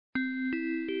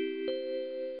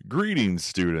Greetings,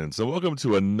 students, and welcome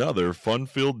to another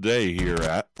fun-filled day here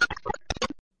at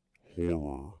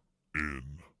Horror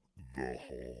in the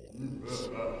Halls.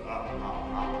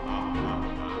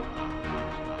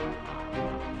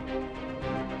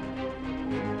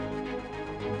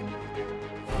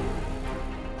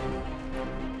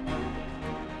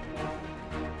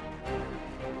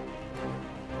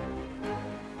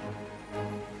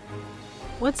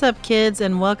 What's up, kids,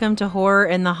 and welcome to Horror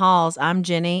in the Halls. I'm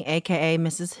Jenny, aka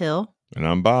Mrs. Hill. And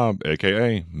I'm Bob,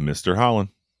 aka Mr. Holland.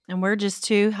 And we're just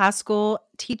two high school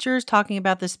teachers talking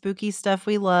about the spooky stuff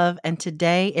we love. And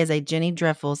today is a Jenny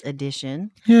Dreffels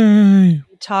edition. Yay!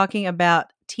 Talking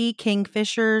about T.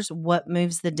 Kingfisher's What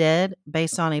Moves the Dead,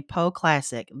 based on a Poe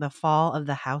classic, The Fall of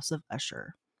the House of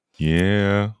Usher.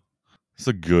 Yeah. It's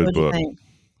a good What do you book. think?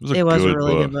 It was a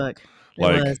really good book. It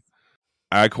Like, was.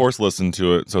 I, of course, listened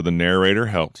to it, so the narrator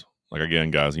helped. Like,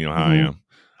 again, guys, you know how I am.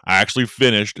 I actually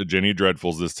finished a Jenny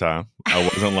Dreadfuls this time. I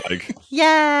wasn't like,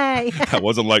 Yay! I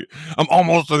wasn't like, I'm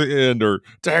almost to the end or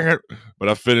dang it. But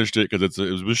I finished it because it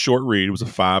was a short read. It was a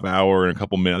 5 hour and a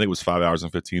couple minutes. I think it was 5 hours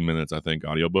and 15 minutes,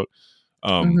 audiobook.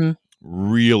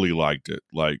 Really liked it.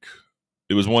 Like,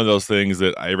 it was one of those things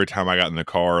that every time I got in the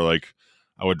car, like,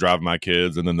 I would drive my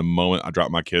kids, and then the moment I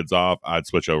dropped my kids off, I'd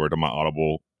switch over to my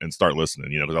Audible and start listening,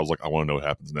 because I was like, I want to know what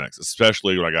happens next.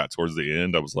 Especially when I got towards the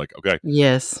end, I was like, okay,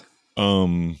 Yes.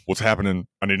 What's happening?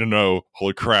 I need to know.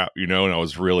 Holy crap, and I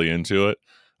was really into it.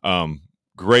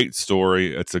 Great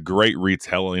story. It's a great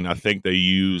retelling. I think they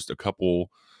used a couple,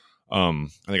 I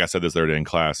think I said this the other day in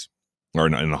class, or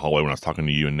in the hallway when I was talking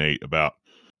to you and Nate about,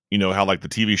 how like the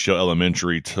TV show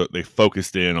Elementary they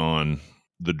focused in on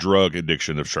the drug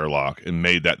addiction of Sherlock and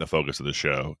made that the focus of the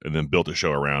show and then built a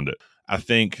show around it. I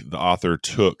think the author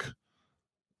took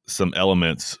some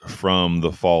elements from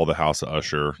The Fall of the House of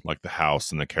Usher, like the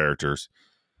house and the characters,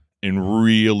 and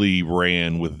really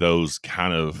ran with those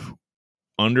kind of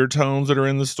undertones that are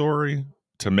in the story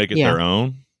to make it their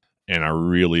own. And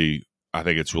I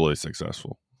think it's really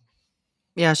successful.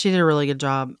 Yeah, she did a really good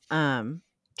job. And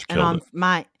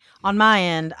on my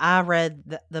end, I read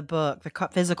the book, the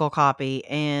physical copy,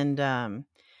 and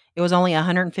it was only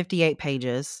 158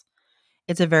 pages.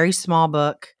 It's a very small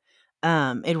book.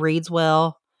 It reads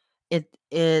well.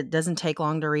 It doesn't take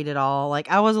long to read at all.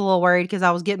 Like, I was a little worried because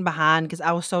I was getting behind because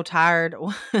I was so tired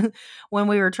when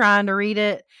we were trying to read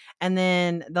it. And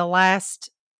then the last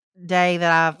day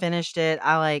that I finished it,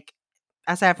 I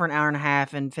sat for an hour and a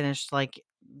half and finished like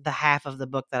the half of the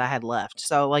book that I had left.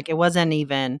 So like it wasn't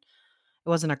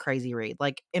a crazy read.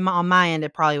 Like on my end,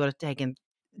 it probably would have taken,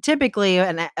 typically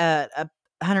a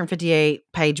 158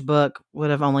 page book would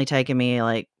have only taken me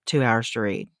like 2 hours to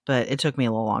read, but it took me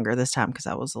a little longer this time because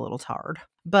I was a little tired.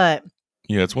 But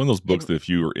yeah, it's one of those books that if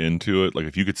you were into it, like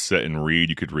if you could sit and read,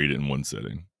 you could read it in one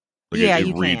sitting. Like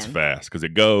it reads fast because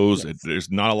it goes. Yes. There's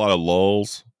not a lot of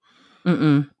lulls.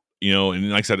 And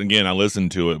like I said, again, I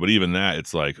listened to it, but even that,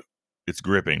 it's like, it's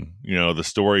gripping. The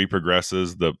story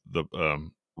progresses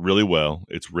really well.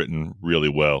 It's written really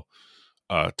well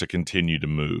to continue to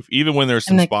move. Even when there's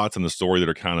some spots in the story that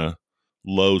are kind of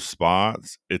low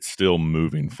spots, it's still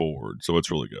moving forward. So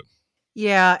it's really good.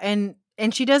 Yeah, and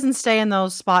she doesn't stay in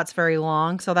those spots very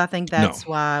long. So I think that's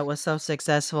why it was so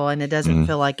successful, and it doesn't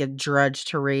feel like a drudge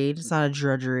to read. It's not a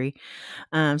drudgery.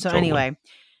 Anyway,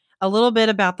 a little bit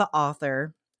about the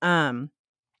author.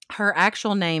 Her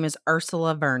actual name is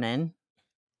Ursula Vernon.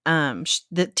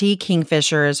 The T.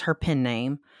 Kingfisher is her pen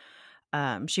name.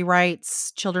 She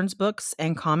writes children's books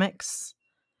and comics.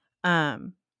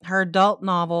 Her adult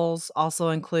novels also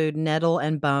include Nettle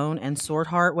and Bone and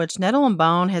Swordheart, which Nettle and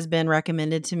Bone has been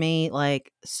recommended to me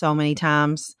like so many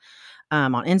times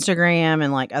on Instagram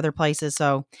and like other places.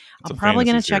 So I'm probably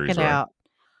going to check it out.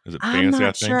 Is it fantasy? I'm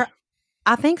not sure.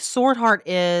 I think Swordheart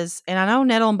is, and I know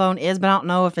Nettle and Bone is, but I don't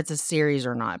know if it's a series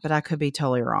or not, but I could be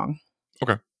totally wrong.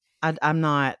 Okay. I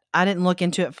didn't look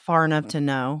into it far enough to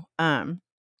know.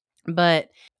 But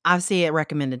I see it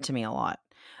recommended to me a lot.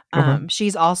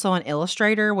 She's also an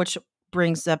illustrator, which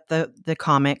brings up the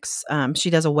comics. She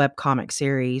does a web comic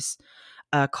series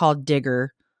called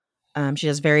Digger. She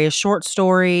does various short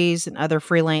stories and other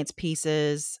freelance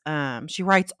pieces. She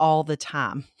writes all the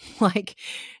time. Like,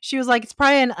 she was like, it's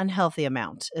probably an unhealthy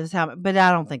amount, but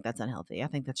I don't think that's unhealthy. I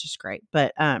think that's just great.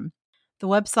 But the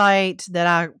website that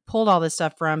I pulled all this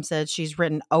stuff from said she's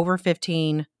written over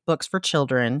 15 books for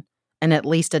children and at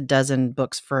least a dozen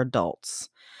books for adults.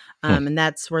 And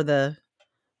that's where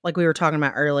like we were talking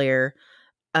about earlier,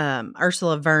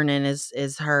 Ursula Vernon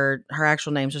is her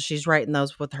actual name. So she's writing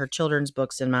those with her children's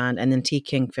books in mind, and then T.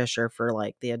 Kingfisher for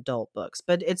like the adult books.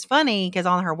 But it's funny because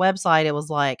on her website, it was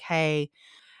like, hey,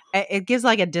 it gives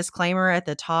like a disclaimer at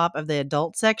the top of the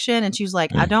adult section, and she was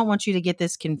like, Yeah. I don't want you to get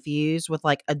this confused with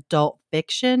like adult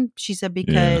fiction. She said, Yeah.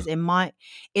 because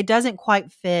it doesn't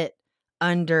quite fit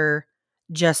under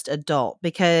just adult,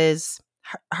 because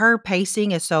her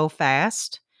pacing is so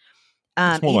fast.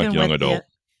 It's more like Even young with adult.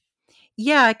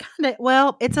 yeah, kind of.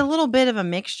 Well, it's a little bit of a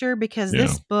mixture, because Yeah.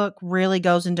 this book really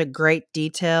goes into great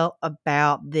detail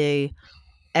about the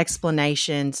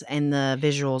explanations and the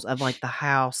visuals of like the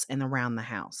house and around the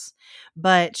house.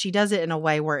 But she does it in a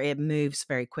way where it moves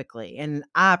very quickly. And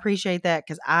I appreciate that,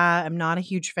 because I am not a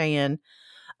huge fan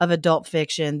of adult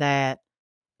fiction that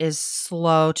is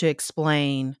slow to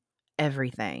explain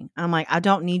everything. I'm like, I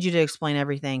don't need you to explain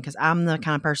everything, because I'm the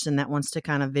kind of person that wants to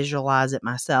kind of visualize it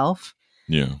myself.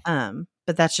 Yeah.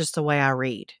 But that's just the way I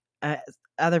read.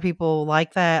 Other people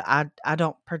like that. I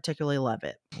don't particularly love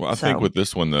it. Well, I think with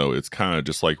this one though, it's kind of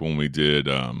just like when we did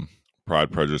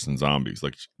Pride, Prejudice, and Zombies.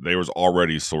 Like there was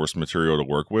already source material to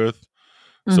work with,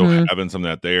 so having some of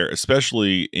that there,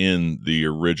 especially in the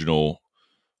original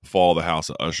Fall of the House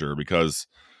of Usher, because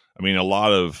I mean,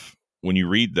 when you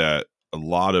read that, a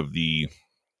lot of the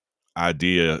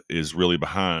idea is really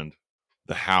behind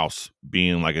the house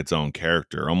being like its own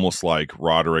character, almost like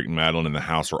Roderick, Madeline, and the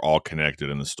house are all connected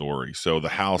in the story. So the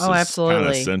house Oh, is kind of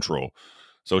absolutely. central.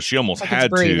 So she almost Like it's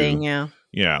had breathing, to,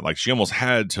 yeah. like she almost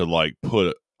had to like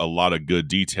put a lot of good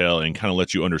detail and kind of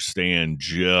let you understand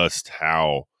just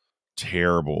how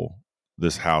terrible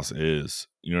this house is.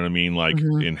 You know what I mean? Like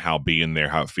in how being there,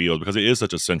 how it feels, because it is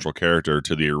such a central character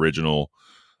to the original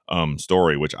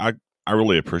story, which I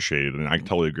really appreciated, and I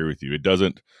totally agree with you.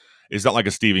 It's not like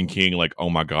a Stephen King, like, oh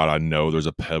my God, I know there's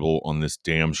a pebble on this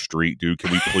damn street, dude.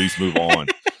 Can we please move on?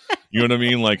 You know what I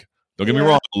mean? Like, don't get me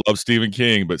wrong, I love Stephen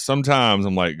King, but sometimes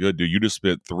I'm like, good, dude, you just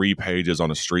spent 3 pages on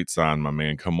a street sign, my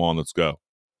man. Come on, let's go.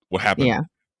 What happened? Yeah.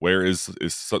 Where is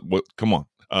what? Come on.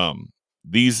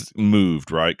 These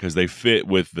moved, right? Because they fit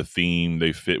with the theme,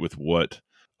 they fit with what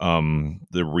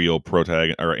the real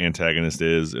protagonist or antagonist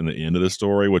is in the end of the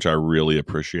story, which I really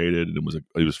appreciated.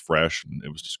 It was fresh, and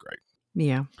it was just great.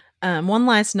 Yeah. One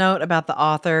last note about the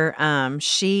author.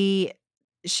 She's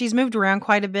moved around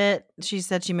quite a bit. She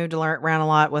said she moved around a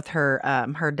lot with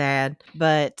her dad,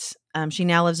 but she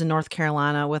now lives in North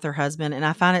Carolina with her husband. And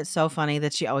I find it so funny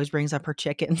that she always brings up her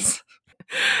chickens.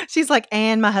 She's like,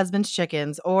 and my husband's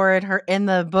chickens, or in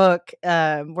the book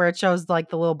where it shows like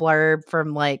the little blurb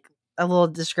from like a little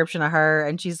description of her,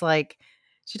 and she's like,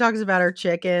 she talks about her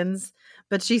chickens,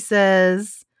 but she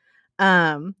says,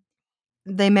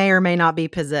 they may or may not be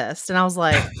possessed. And I was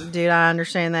like, dude, I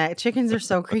understand that. Chickens are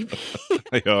so creepy.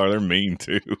 They are. They're mean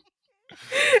too.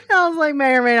 I was like,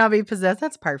 may or may not be possessed.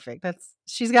 That's perfect.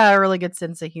 She's got a really good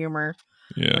sense of humor,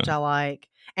 which I like.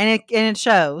 And it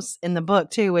shows in the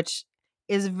book too, which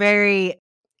is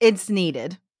it's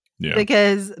needed. Yeah.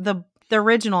 Because the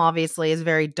original obviously is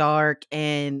very dark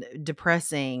and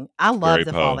depressing. I love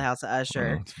the Fall of the House of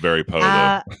Usher. It's very Poe.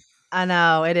 I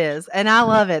know it is. And I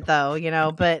love it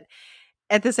though, but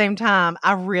at the same time,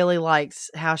 I really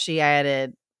liked how she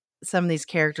added some of these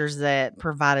characters that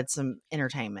provided some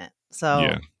entertainment.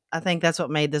 So I think that's what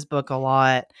made this book a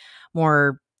lot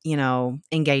more,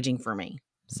 engaging for me.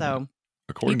 So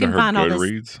according to her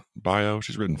Goodreads bio,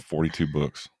 she's written 42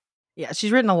 books. Yeah,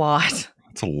 she's written a lot.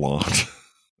 That's a lot.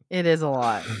 It is a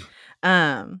lot.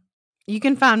 You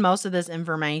can find most of this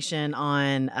information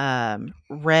on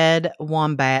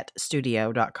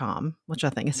redwombatstudio.com, which I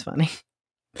think is funny.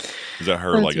 Is that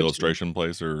her like illustration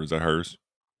place, or is that hers?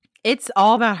 It's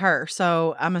all about her,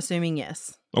 so I'm assuming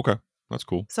yes. Okay, that's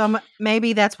cool. So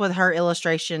maybe that's what her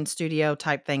illustration studio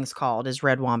type thing's called, is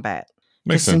Red Wombat.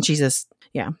 Makes sense. She's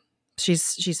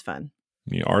she's fun.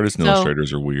 Yeah, artists and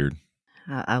illustrators are weird.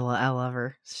 I love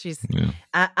her.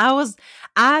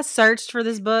 I searched for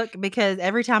this book because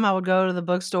every time I would go to the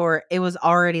bookstore, it was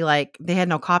already like they had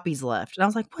no copies left. And I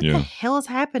was like, what the hell is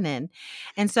happening?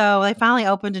 And so they finally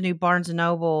opened a new Barnes and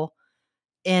Noble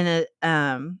at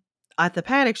the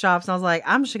Paddock shops. And I was like,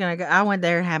 I'm just going to go. I went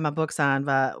there and had my book signed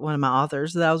by one of my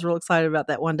authors. So I was real excited about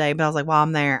that one day. But I was like, while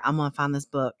I'm there, I'm going to find this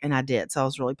book. And I did. So I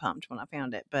was really pumped when I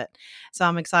found it. So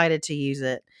I'm excited to use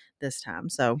it this time.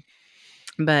 So.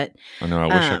 But I know. I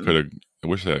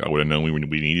wish I would have known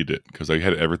we needed it, because they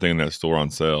had everything in that store on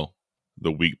sale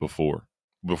the week before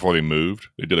they moved.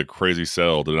 They did a crazy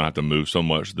sale to not have to move so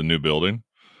much to the new building.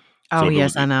 Oh,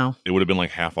 yes, I know. It would have been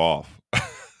like half off.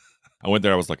 I went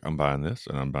there. I was like, I'm buying this,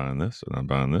 and I'm buying this, and I'm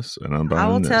buying this, and I'm buying this. I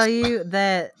will tell you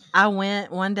that I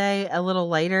went one day a little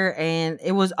later, and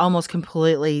it was almost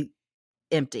completely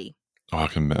empty. Oh, I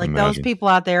can like imagine. Those people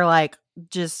out there, like,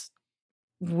 just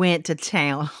went to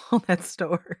town on that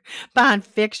store, buying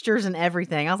fixtures and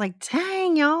everything. I was like,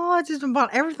 dang, y'all, I just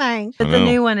bought everything. But the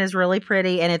new one is really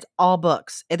pretty, and it's all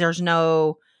books. There's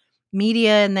no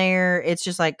media in there. It's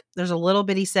just like there's a little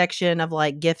bitty section of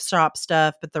like gift shop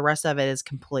stuff, but the rest of it is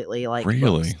completely like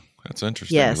really books. That's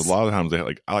interesting. Because a lot of times they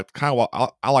like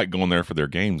I like going there for their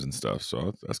games and stuff.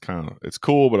 So that's kind of it's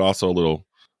cool, but also a little.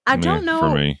 I don't know.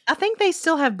 For me, I think they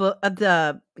still have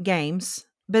the games,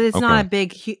 but it's not a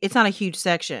big. It's not a huge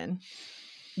section,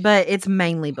 but it's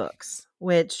mainly books,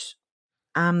 which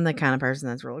I'm the kind of person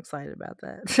that's real excited about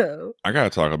that. So I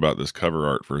gotta talk about this cover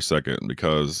art for a second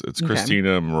because it's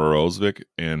Christina Morozvic,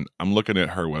 and I'm looking at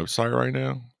her website right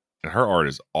now, and her art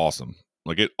is awesome.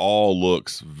 Like it all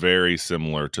looks very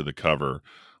similar to the cover,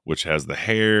 which has the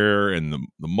hair and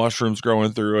the mushrooms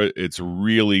growing through it. It's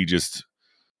really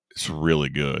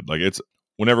good. Like it's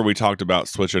whenever we talked about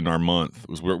switching our month,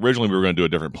 originally we were going to do a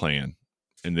different plan,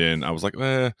 and then I was like,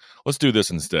 let's do this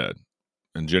instead.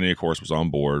 And Jenny, of course, was on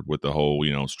board with the whole,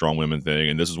 strong women thing.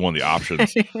 And this is one of the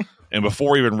options. And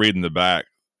before even reading the back,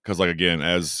 because like, again,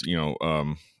 as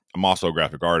I'm also a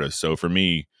graphic artist. So for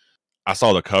me, I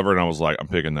saw the cover and I was like, I'm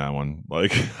picking that one.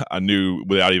 Like I knew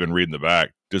without even reading the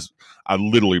back, I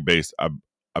literally I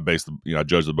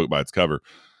judged the book by its cover,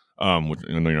 which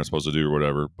I know you're not supposed to do or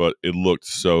whatever, but it looked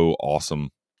so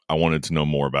awesome. I wanted to know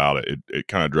more about it. It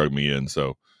kind of drug me in.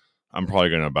 So I'm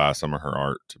probably going to buy some of her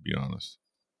art, to be honest.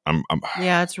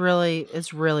 Yeah, it's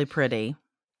really pretty.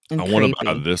 And I want to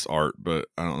buy this art, but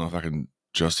I don't know if I can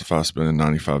justify spending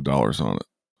 $95 on it.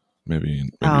 Maybe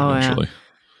eventually.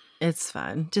 Yeah. It's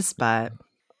fine. Just buy it.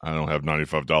 I don't have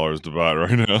 $95 to buy it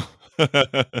right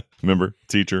now. Remember,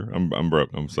 teacher, I'm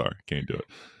broke. I'm sorry, can't do it.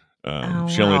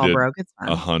 She only did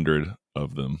 100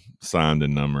 of them signed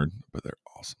and numbered, but they're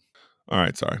awesome. All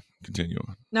right, sorry. Continue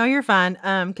on. No, you're fine.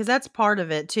 Because that's part of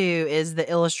it too. Is the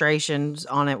illustrations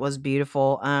on it was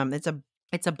beautiful. It's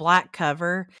a black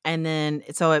cover, and then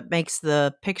so it makes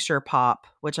the picture pop,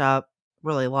 which I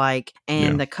really like.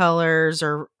 And the colors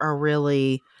are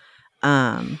really,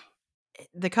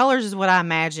 the colors is what I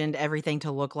imagined everything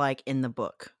to look like in the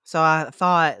book. So I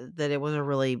thought that it was a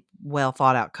really well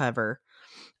thought out cover.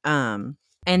 And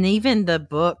even the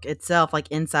book itself, like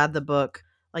inside the book,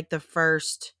 like the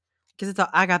first. Because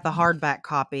I got the hardback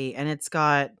copy, and it's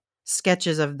got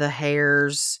sketches of the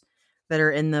hairs that are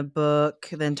in the book,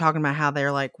 then talking about how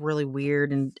they're like really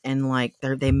weird and like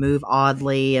they move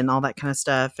oddly and all that kind of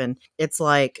stuff. And it's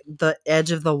like the edge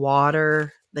of the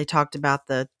water. They talked about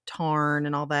the tarn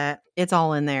and all that. It's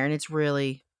all in there, and it's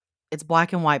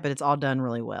black and white, but it's all done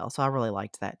really well. So I really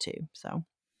liked that too. So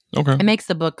it makes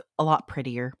the book a lot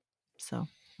prettier. So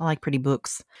I like pretty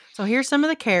books. So here's some of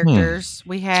the characters.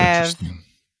 We have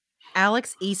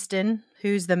Alex Easton,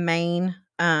 who's the main,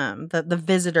 the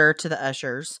visitor to the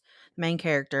Ushers, main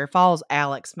character, follows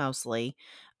Alex mostly.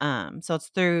 So it's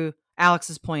through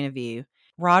Alex's point of view.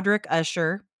 Roderick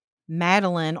Usher,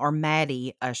 Madeline or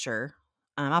Maddie Usher.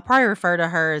 I'll probably refer to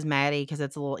her as Maddie because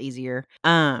it's a little easier.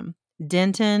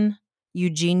 Denton,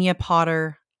 Eugenia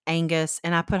Potter, Angus,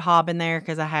 and I put Hob in there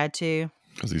because I had to.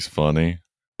 Because he's funny.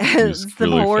 He's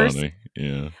really funny.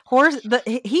 Yeah.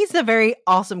 He's a very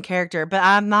awesome character, but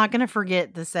I'm not going to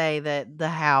forget to say that the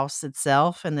house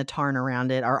itself and the tarn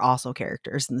around it are also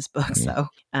characters in this book. So,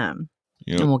 and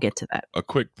we'll get to that. A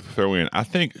quick throw in. I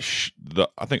think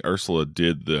Ursula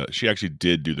she actually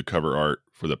did do the cover art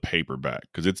for the paperback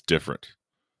because it's different.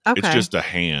 Okay. It's just a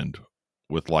hand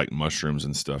with like mushrooms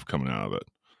and stuff coming out of it.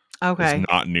 Okay.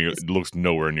 It looks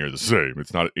nowhere near the same.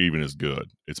 It's not even as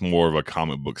good. It's more of a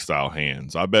comic book style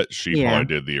hand. So I bet she probably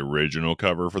did the original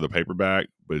cover for the paperback,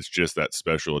 but it's just that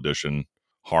special edition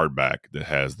hardback that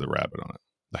has the rabbit on it,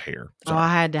 the hair. Sorry. Oh,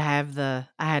 I had to have the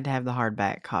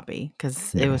hardback copy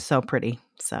because it was so pretty.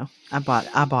 So I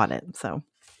bought it. So,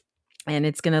 and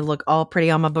it's gonna look all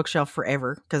pretty on my bookshelf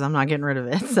forever because I'm not getting rid of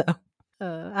it. So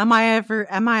I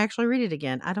might actually read it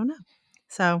again. I don't know.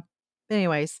 So,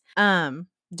 anyways,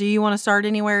 do you want to start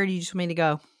anywhere, or do you just want me to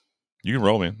go? You can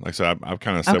roll, man. Like I said, I've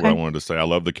kind of said what I wanted to say. I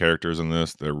love the characters in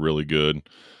this; they're really good.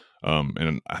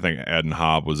 And I think adding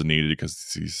Hob was needed because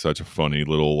he's such a funny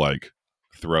little like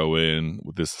throw in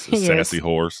with this sassy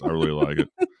horse. I really like it.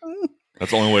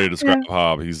 That's the only way to describe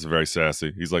Hob. He's very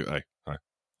sassy. He's like, "Hey, hi,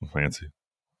 I'm fancy.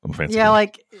 Yeah, guy."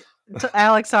 Like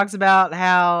Alex talks about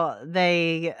how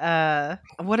they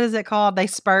what is it called? They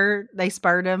spurred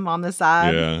him on the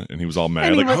side. Yeah, and he was all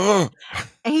mad.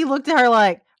 And he looked at her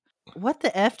like, "What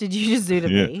the F did you just do to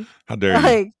me? How dare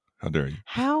you? How dare you?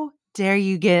 How dare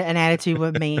you get an attitude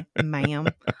with me, ma'am?"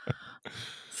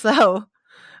 So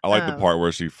I like the part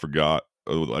where she forgot.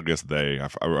 I guess I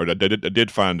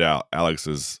did find out Alex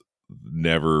is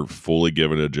never fully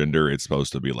given a gender. It's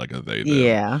supposed to be like a they them.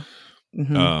 Yeah.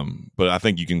 Mm-hmm. But I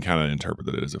think you can kind of interpret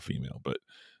that it as a female. But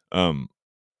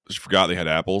she forgot they had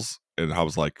apples, and I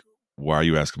was like, "Why are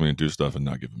you asking me to do stuff and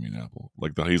not giving me an apple?"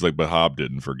 Like he's like, "But Hob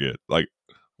didn't forget." Like,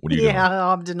 what are you doing? Yeah,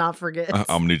 Hob did not forget. I'm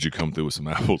gonna need you to come through with some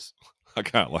apples. I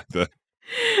kind of like that.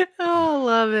 Oh, I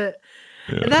love it.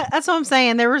 Yeah. That's what I'm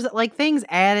saying. There was like things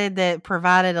added that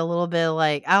provided a little bit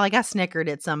like I snickered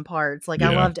at some parts. Like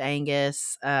I Yeah. loved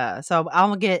Angus. So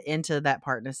I'll get into that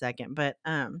part in a second. But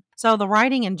so the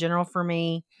writing in general for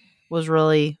me was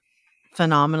really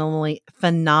phenomenally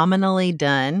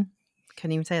done.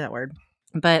 Couldn't even say that word.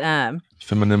 But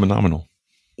phenomenal.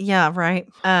 Yeah, right.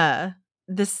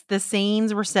 The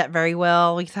scenes were set very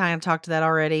well. We kind of talked to that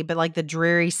already, but like the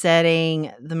dreary setting,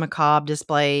 the macabre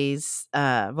displays,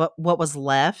 what was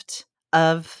left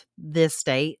of this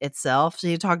state itself. So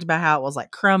you talked about how it was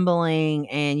like crumbling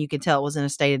and you could tell it was in a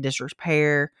state of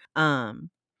disrepair. I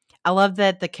love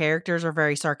that the characters are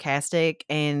very sarcastic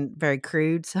and very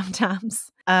crude sometimes.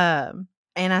 And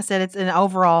I said it's an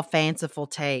overall fanciful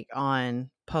take on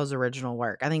Poe's original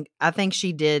work. I think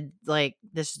she did like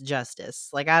this justice.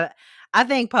 Like I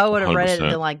think Poe would have read it and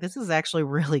 100%. been like, this is actually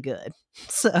really good.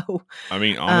 So I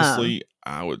mean, honestly,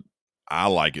 I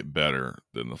like it better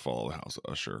than The Fall of the House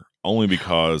of Usher, only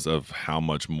because of how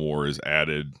much more is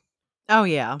added oh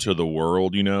yeah. to the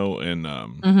world, you know, and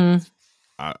Mm-hmm.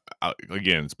 I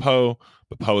again, it's Poe,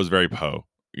 but Poe is very Poe,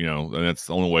 you know, and that's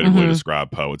the only way to Mm-hmm. really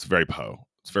describe Poe. It's very Poe.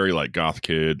 It's very like goth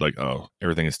kid, like, oh,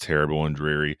 everything is terrible and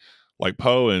dreary. Like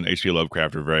Poe and H.P.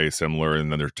 Lovecraft are very similar,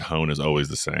 and then their tone is always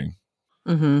the same.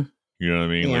 Mm-hmm. You know what I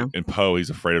mean? Yeah. Like in Poe,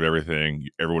 he's afraid of everything.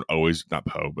 Everyone always, not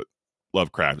Poe, but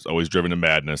Lovecraft is always driven to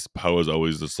madness. Poe is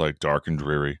always just like dark and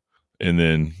dreary. And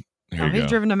then here you he's go.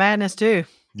 driven to madness too.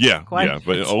 Yeah, Quite yeah,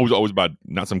 but always by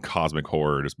not some cosmic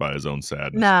horror, just by his own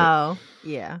sadness. No,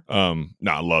 yeah. No,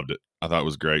 I loved it. I thought it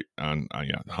was great. And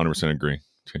yeah, 100% agree.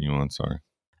 Continue on. Sorry.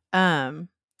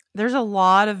 There's a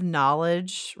lot of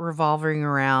knowledge revolving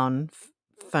around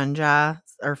fungi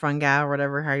or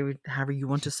whatever, however you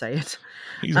want to say it.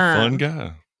 He's a fun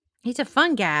guy. He's a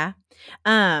fun guy.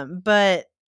 But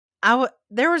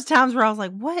there was times where I was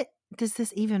like, what does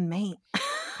this even mean?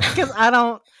 Because I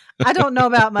don't know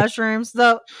about mushrooms.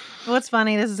 So what's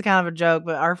funny, this is kind of a joke,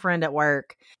 but our friend at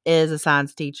work is a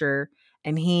science teacher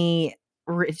and he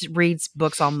reads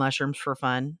books on mushrooms for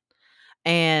fun.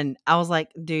 And I was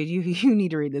like, dude, you need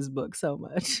to read this book so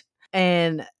much.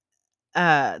 And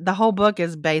the whole book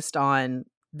is based on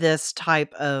this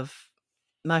type of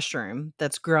mushroom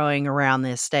that's growing around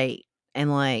the estate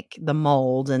and like the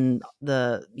mold and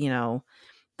the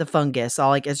fungus, all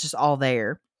like it's just all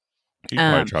there. He'd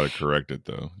probably try to correct it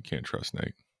though. You can't trust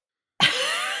Nate.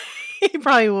 He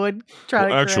probably would try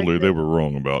to actually correct they it. were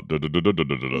wrong about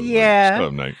Yeah. Shut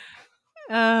up, Nate.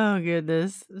 Oh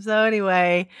goodness. So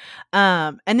anyway,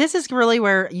 and this is really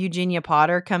where Eugenia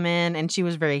Potter come in, and she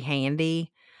was very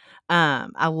handy.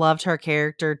 I loved her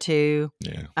character too.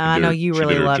 Yeah. I know you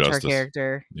really loved her justice.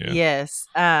 character. Yeah. Yes.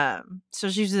 So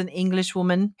she's an English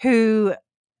woman who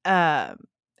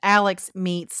Alex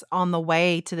meets on the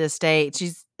way to the state.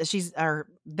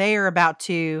 They are about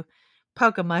to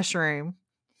poke a mushroom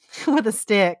with a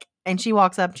stick, and she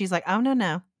walks up and she's like, "Oh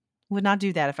no, would not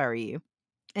do that if I were you."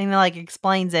 And he like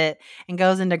explains it and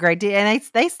goes into great detail. And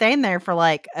they stand there for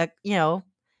like 2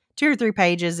 or 3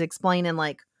 pages explaining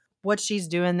like what she's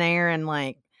doing there and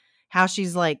like how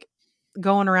she's like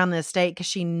going around the estate because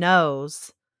she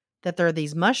knows that there are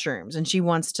these mushrooms and she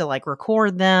wants to like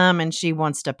record them and she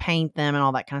wants to paint them and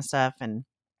all that kind of stuff. And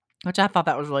which I thought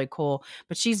that was really cool.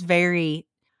 But she's very,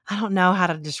 I don't know how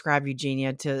to describe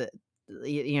Eugenia to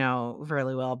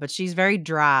really well, but she's very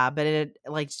dry, but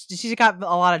she's got a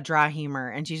lot of dry humor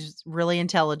and she's really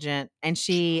intelligent and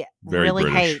she Very really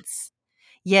British. hates.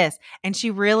 Yes. And she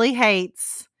really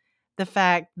hates the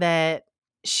fact that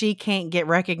she can't get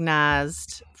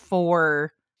recognized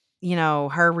for,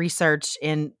 her research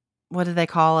in, what do they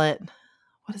call it?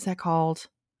 What is that called?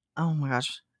 Oh my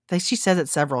gosh. She says it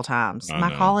several times. I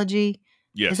know. Mycology.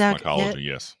 Yes, Is that mycology. it?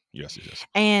 Yes.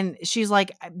 And she's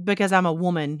like, because I'm a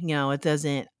woman, it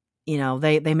doesn't,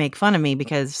 they make fun of me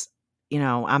because,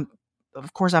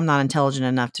 of course I'm not intelligent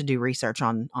enough to do research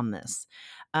on this.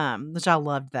 Which I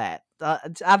loved that.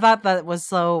 I thought that was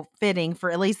so fitting for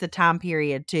at least the time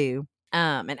period too.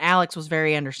 And Alex was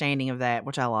very understanding of that,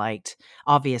 which I liked.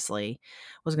 Obviously,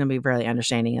 was going to be very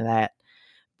understanding of that.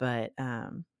 But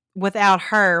without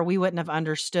her, we wouldn't have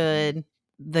understood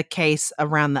the case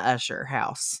around the Usher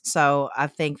house. So I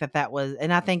think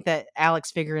I think that Alex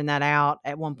figuring that out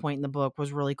at one point in the book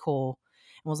was really cool.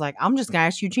 And was like, I'm just going to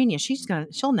ask Eugenia.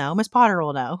 She'll know. Miss Potter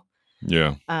will know.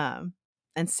 Yeah.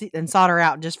 And sought her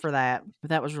out just for that. But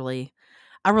that was really,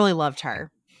 I really loved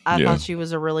her. I Yeah. thought she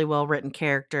was a really well written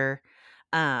character.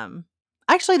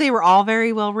 Actually, they were all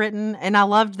very well written, and I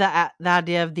loved the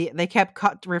idea of they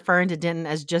kept referring to Denton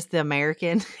as just the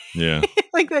American. Yeah.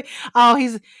 Like,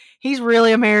 he's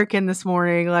really American this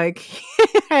morning. Like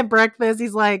at breakfast,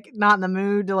 he's like not in the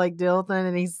mood to like deal with it,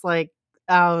 and he's like,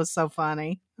 oh, it was so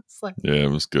funny. It's like, Yeah, it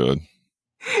was good.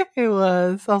 it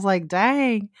was. I was like,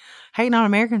 dang, hating on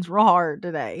Americans real hard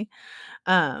today.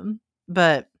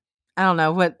 But I don't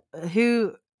know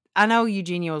who. I know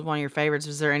Eugenia was one of your favorites.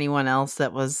 Was there anyone else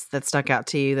that stuck out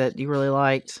to you that you really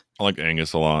liked? I like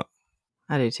Angus a lot.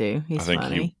 I do too. He's I think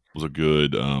funny. he was a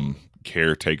good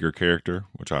caretaker character,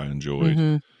 which I enjoyed.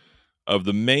 Mm-hmm. Of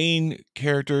the main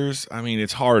characters, I mean,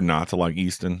 it's hard not to like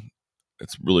Easton.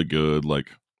 It's really good.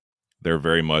 Like, they're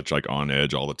very much like on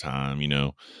edge all the time, you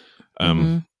know.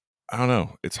 Mm-hmm. I don't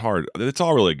know. It's hard. It's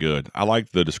all really good. I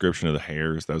liked the description of the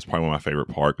hares. That was probably one of my favorite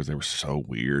part because they were so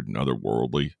weird and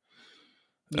otherworldly.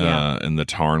 Yeah. And the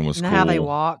tarn was And cool. how they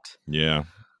walked. Yeah.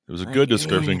 It was a Like, good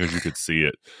description because you could see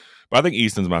it. But I think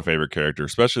Easton's my favorite character,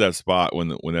 especially that spot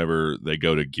whenever they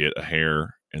go to get a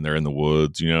hare and they're in the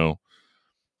woods, you know,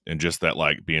 and just that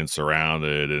like being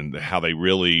surrounded and how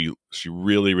she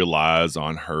really relies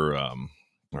on her,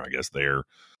 or I guess their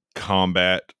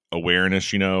combat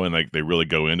awareness, you know, and like they really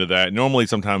go into that. Normally,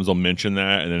 sometimes they'll mention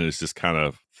that and then it's just kind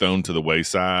of thrown to the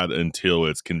wayside until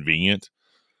it's convenient.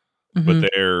 Mm-hmm. But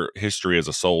their history as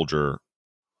a soldier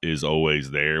is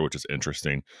always there, which is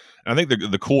interesting. And I think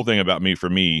the cool thing about for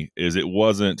me is it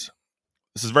wasn't.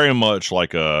 This is very much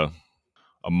like a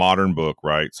modern book,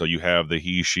 right? So you have the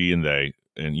he, she, and they,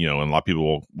 and you know, and a lot of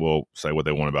people will say what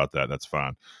they want about that. That's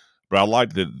fine. But I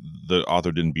like that the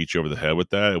author didn't beat you over the head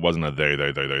with that. It wasn't a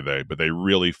they, but they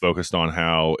really focused on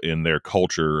how in their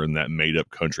culture and that made up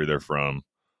country they're from,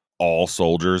 all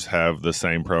soldiers have the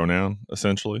same pronoun,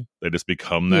 essentially. They just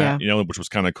become that, Yeah. you know, which was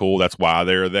kind of cool. That's why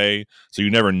they're they. So you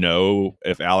never know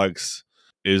if Alex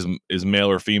is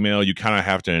male or female. You kind of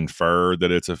have to infer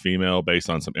that it's a female based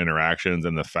on some interactions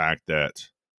and the fact that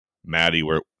Maddie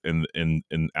were and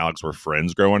Alex were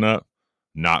friends growing up,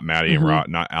 not Maddie Mm-hmm.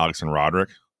 and not Alex and Roderick.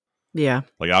 Yeah.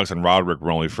 Like Alex and Roderick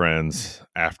were only friends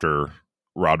after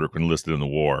Roderick enlisted in the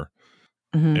war,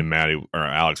 Mm-hmm. and Maddie or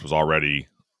Alex was already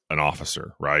an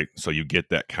officer, right? So you get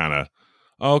that kind of,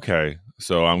 okay,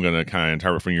 so I'm going to kind of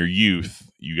interpret from your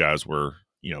youth, you guys were,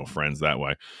 you know, friends that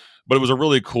way. But it was a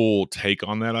really cool take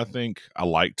on that, I think. I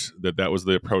liked that was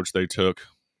the approach they took,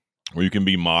 where you can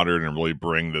be modern and really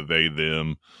bring the they,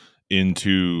 them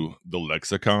into the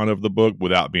lexicon of the book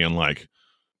without being like,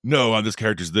 no, this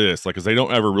character's this. Like, because they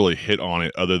don't ever really hit on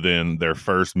it other than their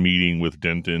first meeting with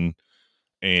Denton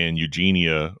and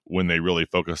Eugenia when they really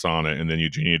focus on it, and then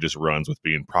Eugenia just runs with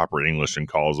being proper English and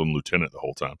calls him lieutenant the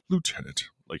whole time. Lieutenant,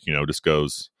 like, you know, just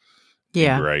goes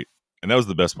great. And that was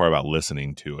the best part about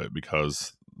listening to it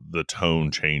because the tone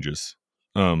changes.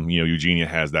 You know, Eugenia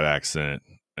has that accent,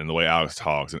 and the way Alex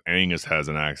talks, and Angus has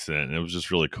an accent, and it was just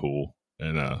really cool,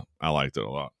 and I liked it a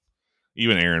lot.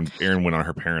 Even Erin went on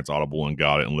her parents' Audible and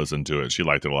got it and listened to it. She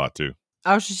liked it a lot too.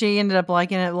 Oh, so she ended up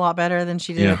liking it a lot better than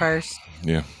she did at first?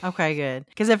 Yeah. Okay, good.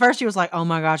 Because at first she was like, oh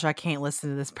my gosh, I can't listen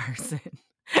to this person.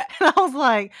 And I was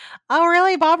like, oh,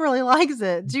 really? Bob really likes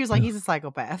it. She was like, he's a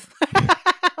psychopath.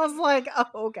 I was like,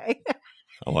 oh, okay.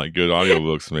 I like good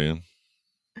audiobooks, man.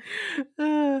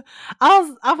 I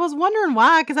was wondering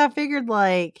why, because I figured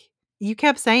like you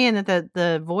kept saying that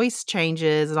the voice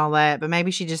changes and all that, but maybe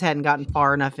she just hadn't gotten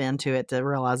far enough into it to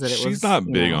realize that She's not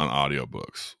big on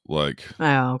audiobooks. Like,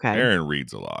 oh, okay. Erin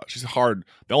reads a lot. She's hard.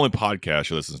 The only podcast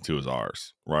she listens to is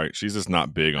ours, right? She's just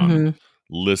not big on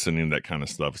listening to that kind of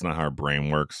stuff. It's not how her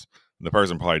brain works. The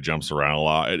person probably jumps around a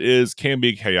lot. Can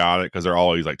be chaotic because they're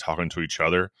always like talking to each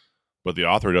other, but the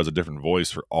author does a different voice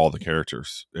for all the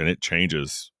characters, and it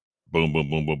changes. Boom, boom,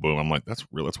 boom, boom, boom. I'm like, that's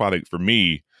real. That's why for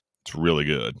me, it's really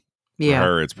good. For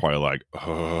her, it's probably like,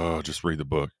 oh, just read the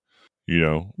book, you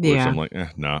know? Which I'm like,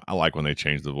 no, I like when they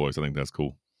change the voice. I think that's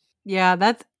cool. Yeah,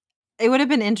 it would have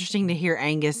been interesting to hear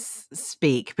Angus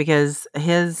speak because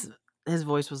his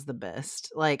voice was the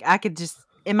best. Like, I could just,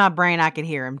 in my brain, I could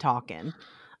hear him talking.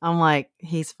 I'm like,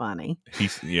 he's funny.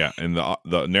 And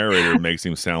the narrator makes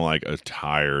him sound like a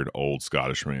tired old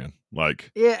Scottish man.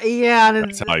 Like, yeah,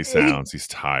 that's how he sounds. He's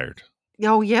tired.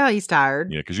 Oh yeah, he's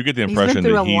tired. Yeah, because you get the impression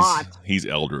that he's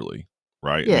elderly,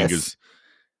 right? Yes. I mean, because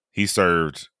he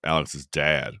served Alex's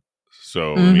dad.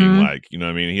 So, I mean, like, you know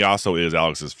what I mean? He also is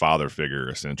Alex's father figure,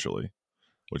 essentially,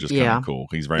 which is kind of cool.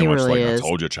 He's very much really like, I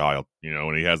told you, child, you know,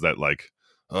 and he has that, like,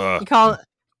 he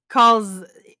calls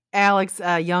Alex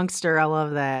a youngster. I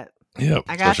love that. Yeah,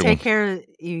 I gotta especially take care of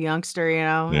you, youngster.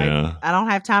 yeah, I don't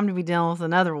have time to be dealing with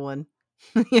another one.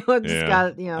 Just yeah. got I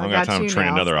I don't got got time to you train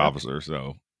now. another So. officer,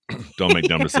 so don't make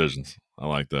dumb decisions. I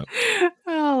like that.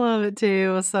 I love it too.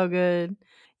 It was so good.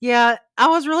 Yeah, I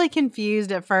was really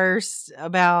confused at first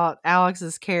about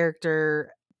Alex's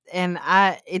character, and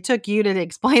it took you to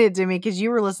explain it to me because you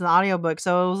were listening to the audiobook,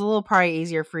 so it was a little probably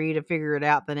easier for you to figure it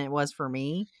out than it was for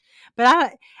me.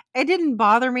 But it didn't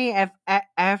bother me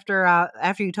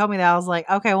after you told me that. I was like,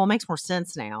 okay, well, it makes more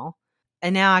sense now,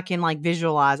 and now I can like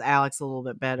visualize Alex a little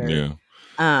bit better. Yeah.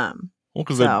 Um, Well,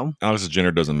 because so Alex's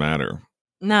gender doesn't matter,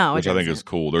 no, it which I think is doesn't.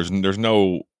 cool. There's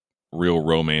no real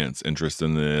romance interest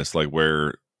in this, like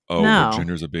where their No.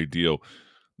 gender's a big deal.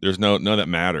 There's none that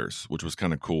matters, which was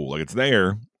kind of cool. Like it's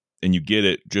there and you get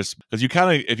it just because you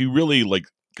kind of if you really like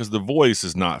because the voice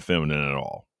is not feminine at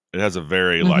all. It has a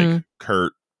very like Mm-hmm.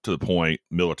 curt to the point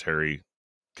military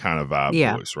kind of vibe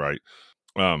Yeah. voice, right?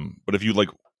 But if you like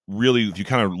really if you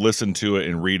kind of listen to it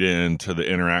and read into the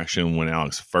interaction when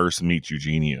Alex first meets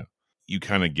Eugenia, you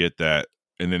kind of get that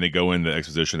and then they go into the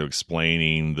exposition of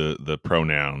explaining the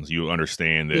pronouns. You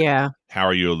understand that Yeah. how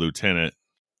are you a lieutenant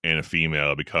and a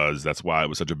female because that's why it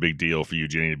was such a big deal for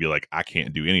Eugenia to be like, I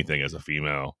can't do anything as a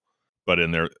female. But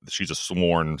in there, she's a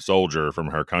sworn soldier from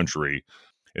her country.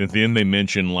 And at the end, they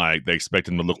mention like they expect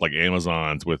them to look like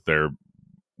Amazons with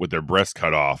their breasts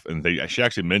cut off, and she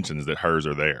actually mentions that hers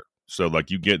are there. So like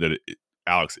you get that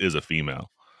Alex is a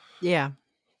female. Yeah.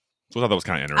 So I thought that was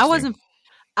kind of I interesting.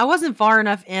 wasn't far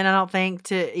enough in, I don't think,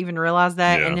 to even realize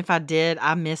that. Yeah. And if I did,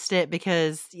 I missed it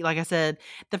because, like I said,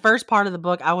 the first part of the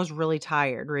book, I was really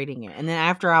tired reading it. And then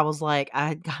after I was like, I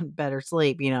had gotten better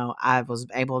sleep, I was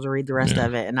able to read the rest Yeah.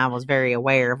 of it. And I was very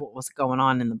aware of what was going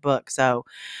on in the book. So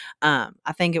I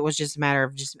think it was just a matter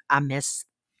of I missed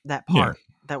that Yeah. part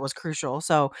that was crucial.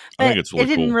 So, I think but it's really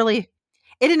cool.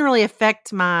 it didn't really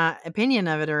affect my opinion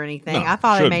of it or anything. No, I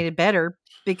thought it shouldn't. made it better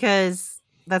because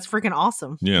that's freaking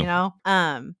awesome. Yeah.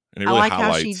 And it I really like how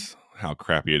highlights how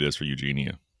crappy it is for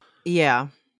Eugenia. yeah,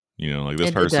 Like this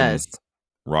it person, does.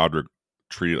 Roderick,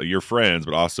 treated like your friends,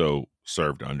 but also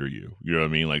served under you. You know what I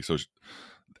mean? Like, so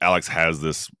Alex has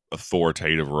this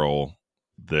authoritative role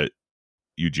that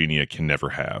Eugenia can never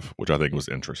have, which I think was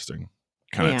interesting.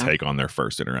 Kind of Yeah. take on their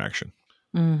first interaction.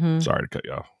 Mm-hmm. Sorry to cut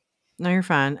you off. No, you're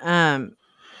fine.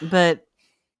 But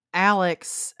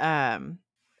Alex, I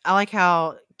like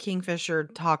how Kingfisher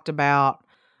talked about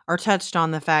or touched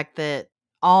on the fact that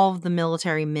all of the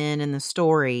military men in the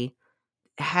story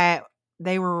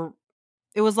they were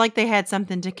it was like they had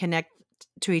something to connect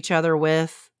to each other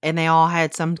with, and they all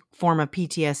had some form of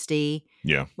PTSD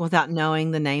Yeah. without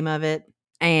knowing the name of it.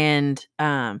 And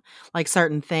like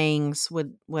certain things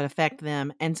would affect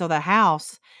them. And so the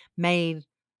house made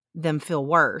them feel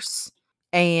worse.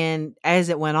 And as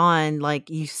it went on, like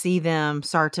you see them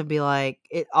start to be like,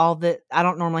 all that I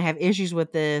don't normally have issues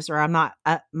with this, or I'm not,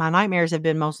 my nightmares have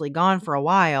been mostly gone for a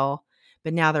while,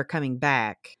 but now they're coming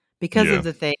back because Yeah. of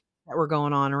the things that were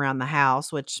going on around the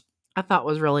house, which I thought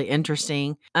was really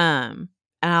interesting. And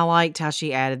I liked how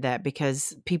she added that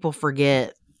because people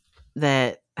forget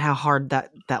that how hard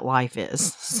that life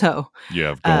is. So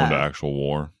Yeah. Going to actual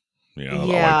war. Yeah. I like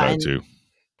yeah, that too.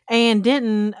 and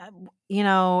Denton,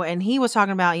 and he was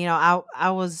talking about,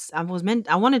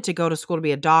 I wanted to go to school to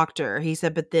be a doctor. He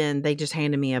said, but then they just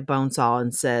handed me a bone saw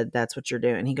and said, that's what you're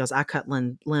doing. He goes, I cut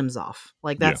limbs off.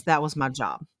 Like that was my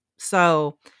job.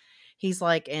 So he's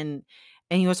like, and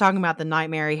he was talking about the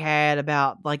nightmare he had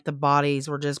about like the bodies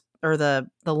were just, or the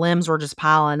limbs were just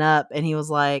piling up. And he was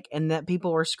like, and that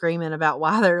people were screaming about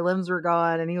why their limbs were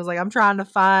gone. And he was like, I'm trying to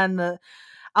find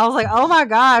I was like, oh my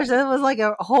gosh, that was like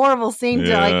a horrible scene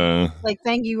to like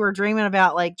think you were dreaming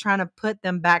about like trying to put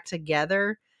them back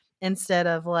together instead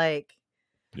of like,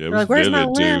 yeah, it was like, where's my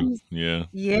vivid too. limbs? Yeah.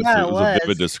 Yeah, It it was a was.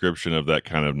 vivid description of that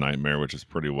kind of nightmare, which is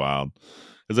pretty wild.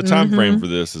 Because the time frame Mm-hmm. for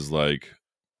this is like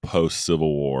post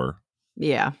Civil War,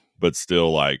 Yeah. but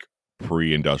still like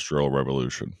pre-industrial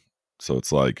revolution. So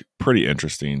it's like pretty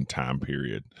interesting time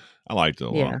period. I liked it a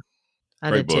lot. Yeah. I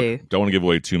Great did book. too. Don't want to give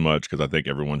away too much because I think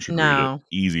everyone should read it. No.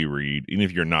 Easy read. Even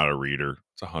if you're not a reader,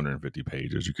 it's 150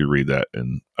 pages. You could read that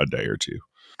in a day or two.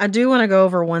 I do want to go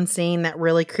over one scene that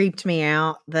really creeped me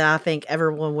out that I think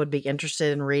everyone would be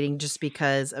interested in reading just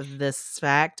because of this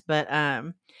fact. But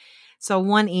so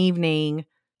one evening,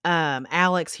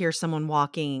 Alex hears someone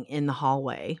walking in the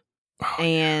hallway,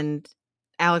 and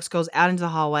Alex goes out into the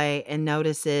hallway and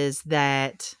notices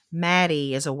that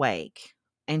Maddie is awake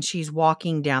and she's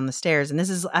walking down the stairs. And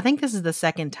I think this is the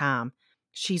second time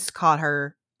she's caught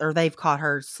her, or they've caught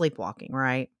her sleepwalking,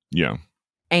 right? Yeah.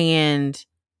 And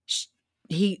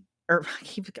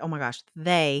oh my gosh,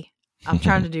 they I'm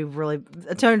trying to do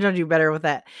better with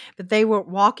that. But they were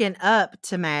walking up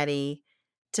to Maddie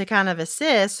to kind of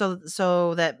assist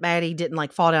so that Maddie didn't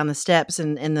like fall down the steps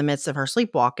in the midst of her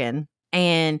sleepwalking.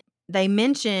 And they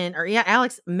mention,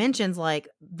 Alex mentions like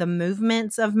the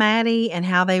movements of Maddie and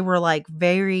how they were like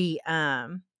very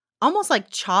almost like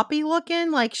choppy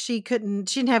looking, like she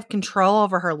didn't have control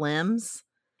over her limbs.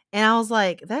 And I was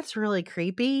like, that's really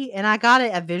creepy. And I got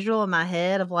a visual in my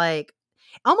head of like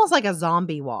almost like a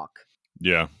zombie walk.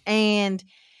 Yeah. And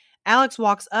Alex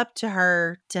walks up to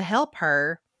her to help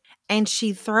her, and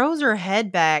she throws her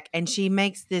head back and she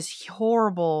makes this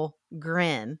horrible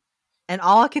grin. And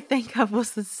all I could think of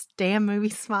was this damn movie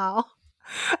smile.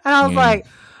 And I was like,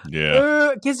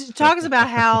 yeah. Because she talks about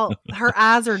how her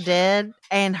eyes are dead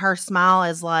and her smile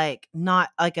is like not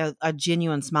like a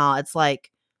genuine smile. It's like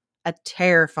a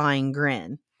terrifying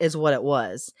grin is what it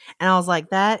was. And I was like,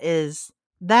 that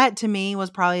to me was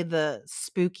probably the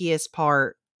spookiest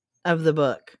part of the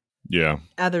book. Yeah.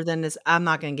 Other than this, I'm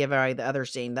not going to give away the other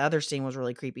scene. The other scene was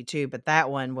really creepy too, but that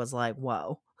one was like,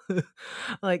 whoa.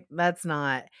 Like, that's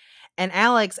not. And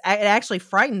Alex, it actually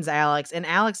frightens Alex. And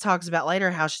Alex talks about later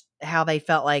how they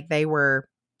felt like they were,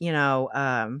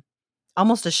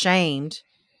 almost ashamed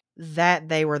that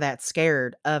they were that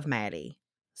scared of Maddie.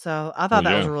 So I thought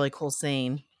that was a really cool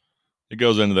scene. It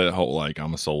goes into that whole, like,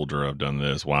 I'm a soldier, I've done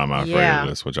this, why am I afraid of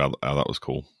this, which I thought was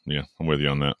cool. Yeah, I'm with you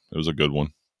on that. It was a good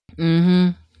one.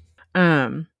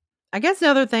 I guess the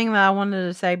other thing that I wanted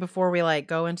to say before we like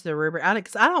go into the rubric,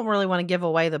 because I don't really want to give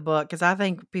away the book because I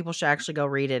think people should actually go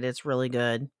read it. It's really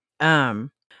good. Yeah,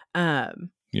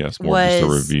 it's more just a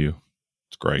review.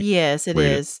 It's great. Yes, it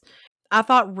is. I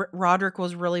thought Roderick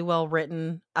was really well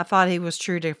written. I thought he was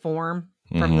true to form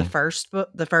from the first book,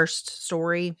 the first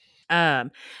story. I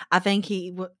think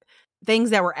things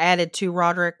that were added to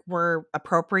Roderick were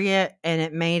appropriate, and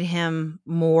it made him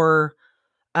more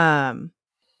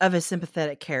of a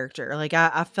sympathetic character. Like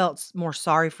I felt more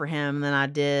sorry for him than I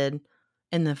did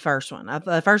in the first one.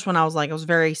 The first one I was like,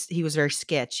 he was very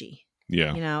sketchy.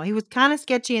 Yeah. He was kind of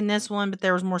sketchy in this one, but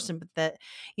there was more sympathy.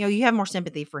 You have more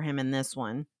sympathy for him in this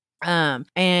one.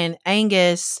 And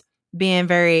Angus being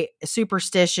very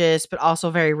superstitious, but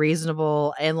also very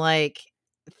reasonable and like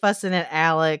fussing at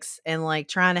Alex and like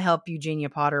trying to help Eugenia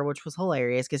Potter, which was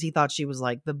hilarious because he thought she was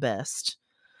like the best.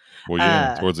 Well,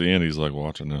 yeah, towards the end, he's like,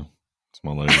 watching now. It's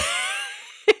my lady.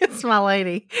 It's my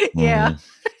lady. Yeah.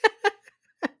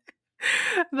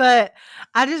 But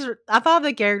I thought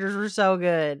the characters were so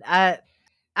good. I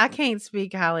can't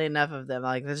speak highly enough of them.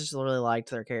 Like, I just really liked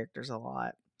their characters a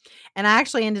lot. And I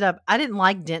actually I didn't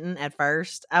like Denton at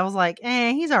first. I was like,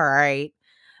 he's all right.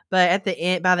 But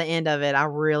by the end of it, I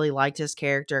really liked his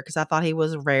character because I thought he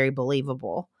was very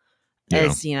believable.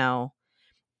 Yeah.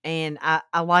 And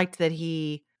I liked that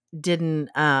he didn't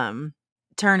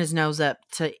turn his nose up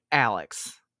to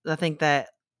Alex. I think that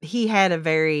he had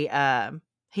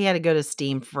he had a good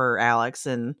esteem for Alex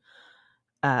and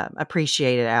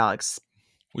appreciated Alex.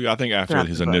 Well, I think after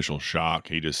his initial shock,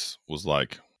 he just was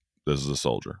like, this is a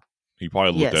soldier. He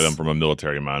probably looked at him from a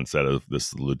military mindset of, this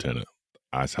is the lieutenant.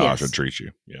 That's how I should treat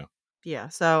you. Yeah. Yeah.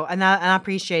 So, and I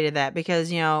appreciated that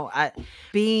because,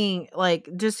 being like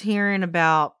just hearing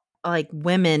about like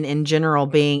women in general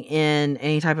being in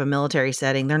any type of military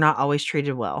setting, they're not always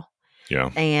treated well.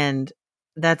 Yeah. And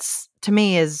that's, to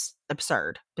me, is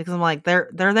absurd because I'm like,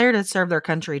 they're there to serve their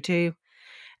country too.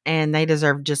 And they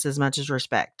deserve just as much as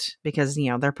respect because,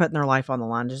 they're putting their life on the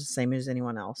line just the same as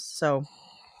anyone else. So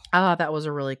I thought that was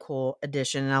a really cool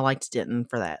addition and I liked Denton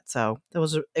for that. So it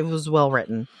was well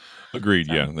written. Agreed.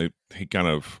 So. Yeah. He kind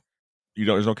of,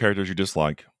 there's no characters you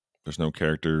dislike. There's no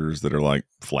characters that are like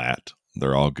flat.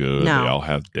 They're all good. No. They all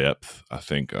have depth. I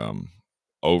think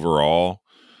overall,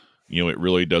 it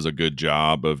really does a good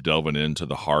job of delving into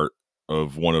the heart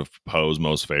of one of Poe's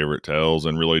most favorite tales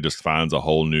and really just finds a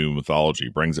whole new mythology,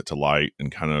 brings it to light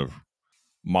and kind of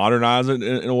modernize it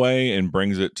in a way and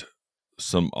brings it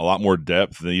a lot more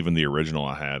depth than even the original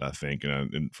I had, I think.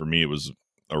 And for me, it was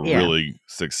a really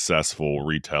successful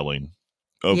retelling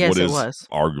of what is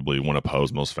arguably one of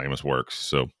Poe's most famous works.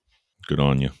 So good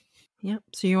on you. Yep.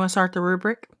 So you want to start the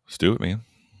rubric? Let's do it, man.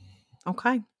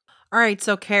 Okay. All right.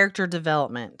 So character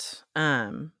development.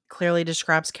 Clearly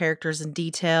describes characters in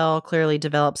detail, clearly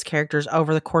develops characters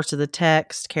over the course of the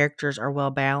text. Characters are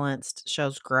well balanced,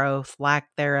 shows growth, lack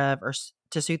thereof, or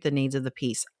to suit the needs of the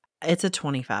piece. It's a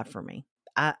 25 for me.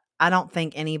 I don't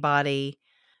think anybody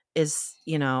is,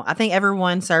 I think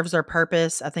everyone serves their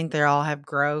purpose. I think they all have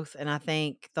growth. And I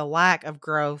think the lack of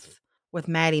growth with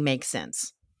Maddie makes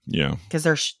sense. Yeah. Because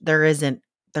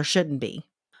there shouldn't be.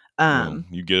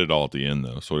 You get it all at the end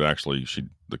though, so it actually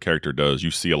the character does.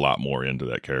 You see a lot more into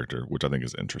that character, which I think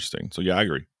is interesting. So yeah, I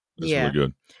agree. It's really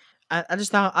good. I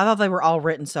just thought they were all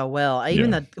written so well.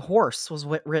 Even the horse was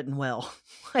written well.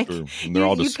 Like True. And they're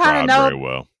all you described very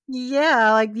well.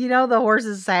 Yeah, like the horse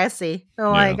is sassy.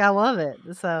 Like I love it.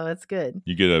 So it's good.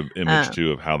 You get an image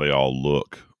too of how they all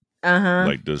look.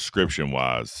 Like description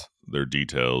wise, their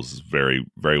details is very,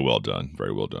 very well done.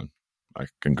 Very well done. I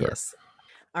concur. Yes.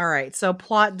 All right. So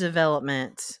plot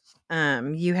development.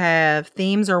 You have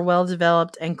themes are well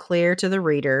developed and clear to the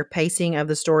reader. Pacing of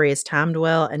the story is timed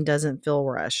well and doesn't feel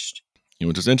rushed.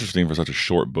 Which is interesting for such a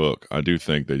short book. I do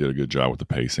think they did a good job with the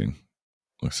pacing.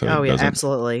 Like I said,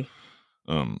 absolutely.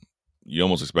 You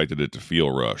almost expected it to feel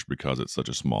rushed because it's such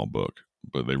a small book,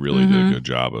 but they really did a good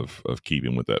job of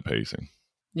keeping with that pacing.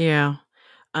 Yeah.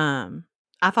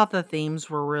 I thought the themes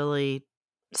were really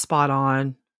spot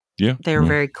on. Yeah. They were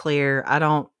very clear. I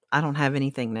don't have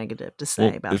anything negative to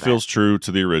say about that. It feels true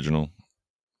to the original.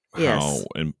 Yes.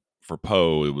 And for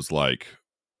Poe, it was like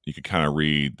you could kind of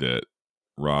read that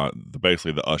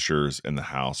basically the ushers in the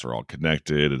house are all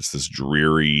connected. It's this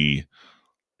dreary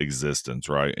existence,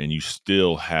 right? And you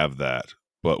still have that,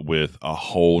 but with a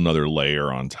whole nother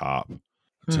layer on top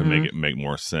to make it make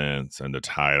more sense and to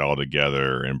tie it all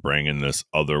together and bring in this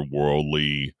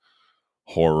otherworldly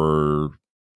horror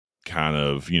kind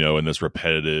of, in this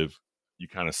repetitive, you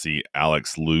kind of see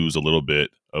Alex lose a little bit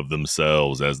of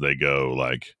themselves as they go,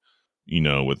 like,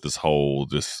 with this whole,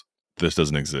 this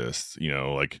doesn't exist,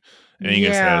 like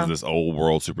Angus has this old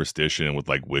world superstition with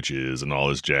like witches and all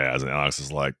this jazz, and Alex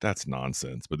is like, that's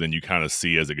nonsense. But then you kind of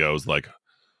see as it goes, like,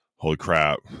 holy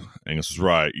crap, Angus was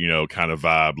right, kind of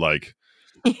vibe, like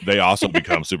they also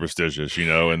become superstitious,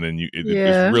 and then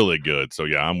it's really good. So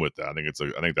yeah, I'm with that. I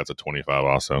think that's a 25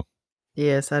 also.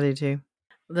 Yes, I do too.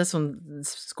 This one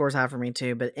scores high for me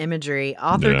too, but imagery.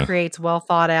 Author creates well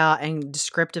thought out and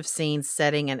descriptive scenes,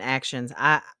 setting, and actions.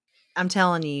 I'm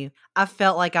telling you, I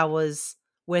felt like I was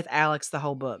with Alex the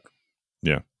whole book.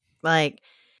 Yeah. Like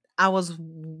I was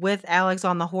with Alex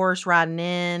on the horse riding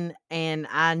in, and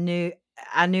I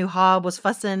knew Hob was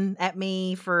fussing at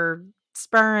me for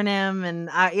spurring him, and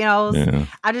I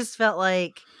just felt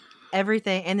like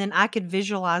everything. And then I could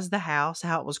visualize the house,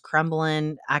 how it was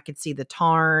crumbling. I could see the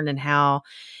tarn and how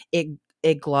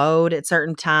it glowed at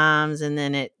certain times, and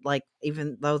then it, like,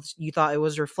 even though you thought it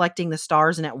was reflecting the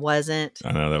stars and it wasn't.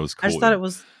 I know, that was cool. I just thought it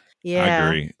was. Yeah, I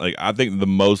agree. Like, I think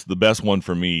the best one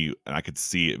for me, and I could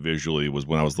see it visually, was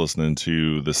when I was listening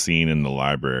to the scene in the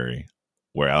library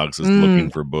where Alex is looking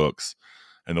for books,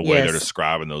 and the way they're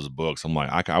describing those books. I'm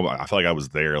like, I feel like I was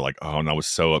there, like, oh, and I was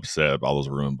so upset about all those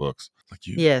ruined books. Like,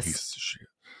 you piece of shit.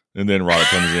 And then Roddick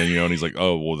comes in, and he's like,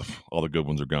 oh, well, all the good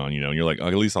ones are gone, and you're like, oh,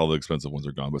 at least all the expensive ones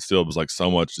are gone. But still, it was like so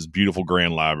much, this beautiful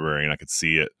grand library, and I could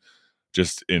see it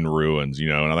just in ruins,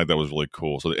 and I think that was really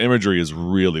cool. So the imagery is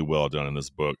really well done in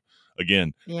this book.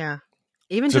 Again,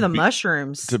 even to the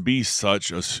mushrooms. To be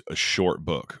such a short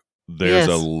book, there's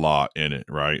a lot in it,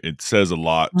 right? It says a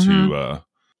lot to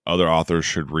other authors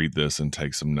should read this and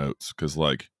take some notes, because,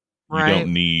 like, you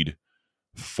don't need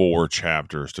 4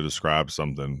 chapters to describe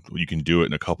something. You can do it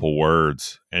in a couple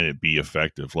words and it be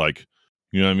effective. Like,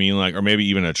 you know what I mean? Like, or maybe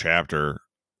even a chapter.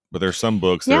 But there's some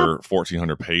books that are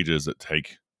 1,400 pages that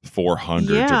take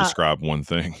 400 to describe one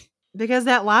thing. Because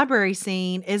that library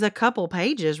scene is a couple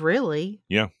pages, really.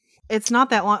 Yeah. It's not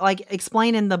that long. Like,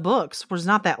 explaining the books was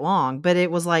not that long, but it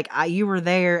was like you were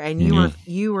there and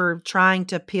you were trying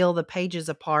to peel the pages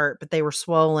apart, but they were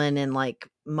swollen and like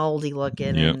moldy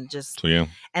looking and just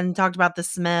and talked about the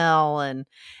smell, and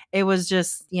it was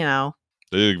just, they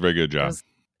did a very good job.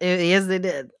 Yes, they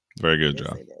did. Very good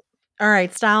job. All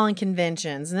right, style and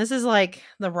conventions. And this is like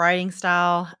the writing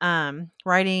style.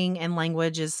 Writing and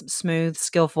language is smooth,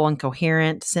 skillful, and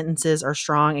coherent. Sentences are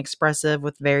strong, expressive,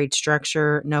 with varied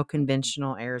structure. No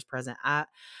conventional errors present. I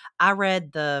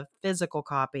read the physical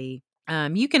copy.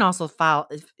 You can also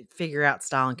figure out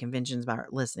style and conventions by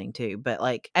listening to. But,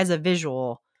 like, as a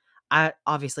visual, I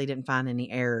obviously didn't find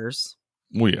any errors.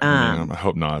 Well, yeah, I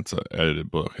hope not. It's an edited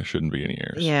book. It shouldn't be any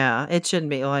errors. Yeah, it shouldn't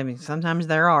be. Well, I mean, sometimes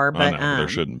there are, but there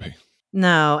shouldn't be.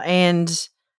 No, and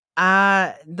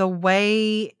the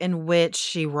way in which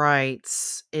she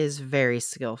writes is very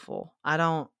skillful. I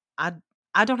don't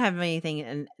have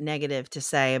anything negative to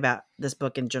say about this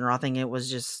book in general. I think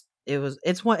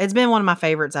it's been one of my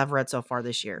favorites I've read so far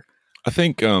this year. I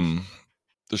think the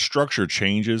structure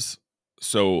changes.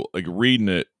 So, like, reading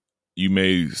it, you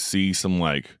may see some,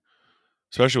 like,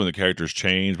 especially when the characters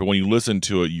change, but when you listen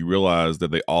to it, you realize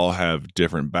that they all have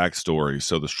different backstories,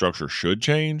 so the structure should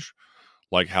change.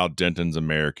 Like how Denton's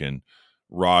American,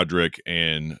 Roderick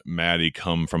and Maddie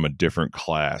come from a different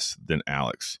class than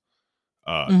Alex.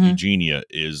 Mhm. Eugenia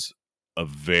is a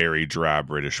very dry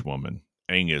British woman.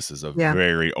 Angus is a Yeah.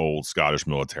 very old Scottish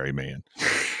military man.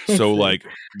 It's So a- like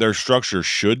their structure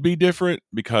should be different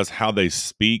because how they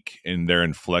speak and their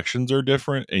inflections are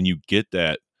different, and you get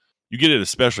that. You get it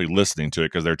especially listening to it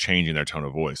because they're changing their tone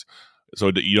of voice. So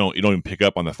that you don't even pick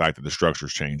up on the fact that the structure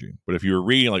is changing. But if you were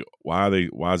reading like why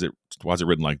is it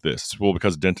written like this? Well,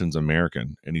 because Denton's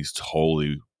American and he's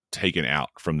totally taken out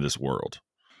from this world.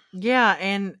 yeah,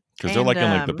 and Because they're like in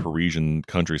like the Parisian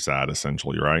countryside,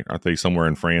 essentially, right? Aren't they somewhere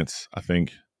in France? I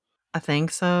think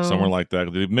so. somewhere like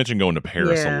that. They've mentioned going to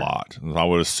Paris a lot. I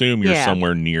would assume you're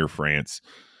somewhere near France.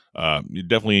 You're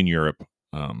definitely in Europe.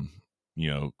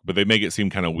 But they make it seem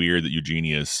kind of weird that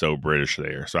Eugenia is so British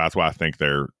there. So that's why I think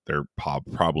they're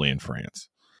probably in France.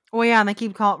 Well, yeah, and they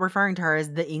keep referring to her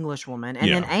as the English woman, and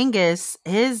then Angus,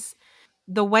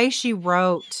 the way she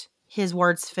wrote his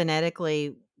words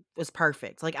phonetically was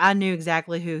perfect. Like I knew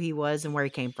exactly who he was and where he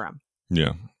came from.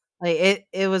 Yeah, like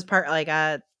it was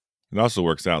It also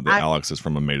works out that Alex is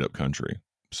from a made up country,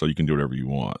 so you can do whatever you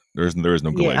want. There is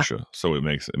no Galatia, so it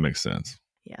makes sense.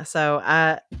 Yeah. So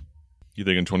you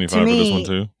thinking 25 for this one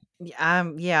too?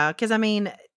 Yeah, because I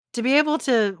mean, to be able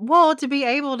to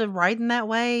write in that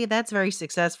way, that's very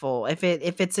successful. If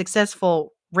it's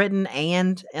successful written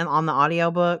and on the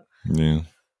audiobook, yeah,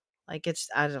 like it's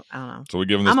I don't know. So we're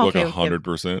giving this book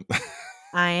 100%.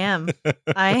 I am.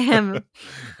 All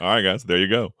right, guys, there you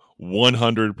go,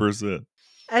 100%.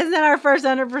 Isn't that our first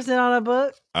 100% on a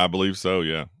book? I believe so.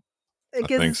 Yeah, I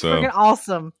think it's freaking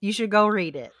awesome. You should go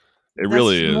read it. It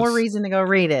really is. More reason to go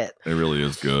read it. It really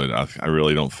is good. I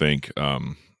really don't think,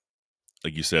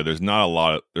 like you said, there's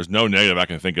no negative I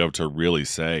can think of to really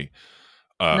say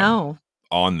on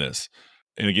this.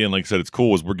 And again, like I said, it's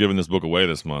cool is we're giving this book away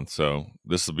this month. So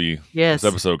this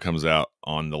episode comes out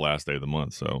on the last day of the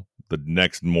month. So the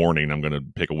next morning I'm going to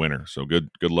pick a winner. So good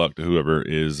luck to whoever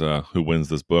is who wins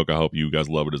this book. I hope you guys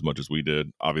love it as much as we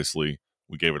did. Obviously,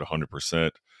 we gave it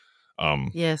 100%.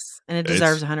 Yes, and it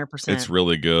deserves 100%. It's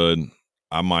really good.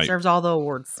 Deserves all the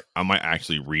awards. I might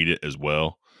actually read it as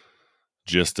well,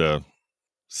 just to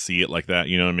see it like that.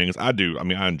 You know what I mean? 'Cause I do. I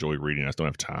mean, I enjoy reading. I just don't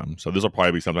have time. So this will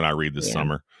probably be something I read this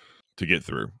summer to get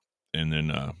through. And then,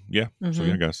 So yeah,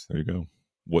 guys, there you go.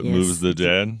 What Moves the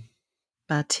Dead?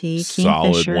 By T.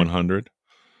 Solid 100.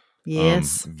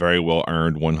 Yes. Very well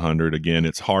earned 100. Again,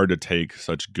 it's hard to take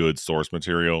such good source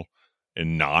material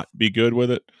and not be good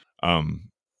with it.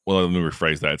 Well, let me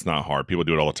rephrase that. It's not hard. People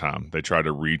do it all the time. They try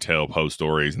to retell Poe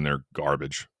stories and they're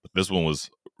garbage. But this one was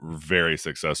very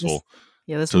successful.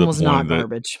 This one was not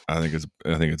garbage. I think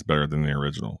it's better than the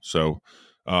original. So,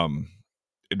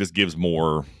 it just gives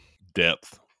more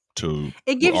depth to.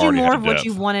 It gives you more of what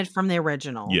you wanted from the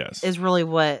original. Yes, is really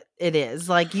what it is.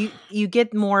 Like you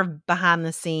get more behind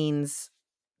the scenes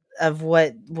of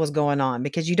what was going on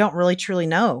because you don't really truly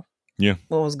know. Yeah,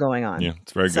 what was going on. Yeah,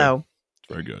 it's very good. So,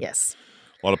 it's very good. Yes.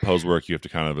 A lot of Poe's work, you have to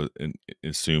kind of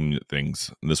assume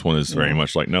things. This one is very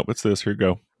much like, nope, it's this. Here you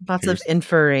go. Lots of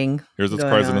inferring. Here's its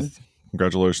president.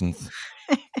 Congratulations.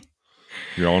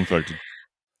 You're all infected.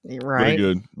 Right. Pretty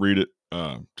good. Read it.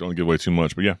 Don't give away too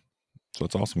much, but yeah. So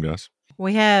it's awesome, guys.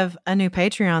 We have a new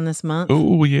Patreon this month.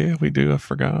 Oh yeah, we do. I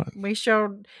forgot. We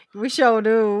sure do. We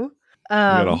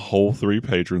got a whole 3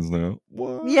 patrons now.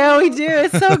 What? Yeah, we do.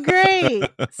 It's so great.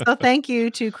 So thank you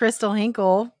to Crystal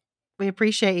Hinkle. We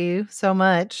appreciate you so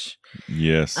much.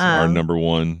 Yes, our number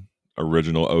one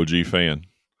original OG fan.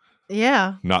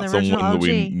 Yeah. Not someone that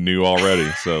we knew already.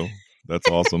 So that's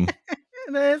awesome.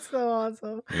 That's so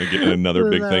awesome. And again,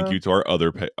 another big thank you to our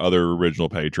other original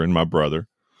patron, my brother.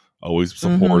 Always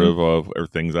supportive of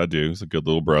things I do. He's a good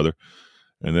little brother.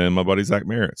 And then my buddy Zach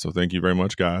Merritt. So thank you very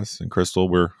much, guys. And Crystal,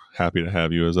 we're happy to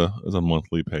have you as a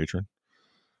monthly patron.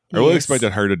 I really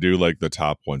expected her to do like the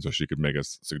top one so she could make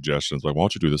us suggestions. Like, why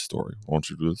don't you do this story? Why don't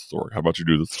you do this story? How about you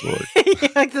do this story?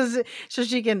 Yeah, so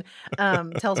she can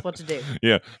tell us what to do.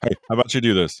 Yeah. Hey, how about you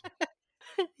do this?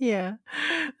 Yeah.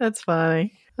 That's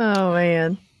funny. Oh,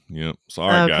 man. Yep. So, all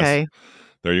right, guys.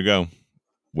 There you go.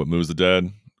 What Moves the Dead.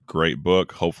 Great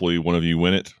book. Hopefully one of you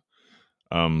win it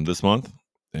this month.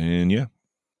 And yeah.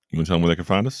 You want to tell them where they can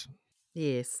find us?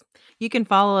 Yes. You can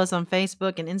follow us on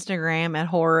Facebook and Instagram at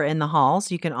Horror in the Halls.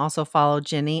 You can also follow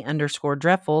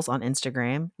Jenny_Dreffels on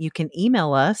Instagram. You can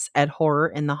email us at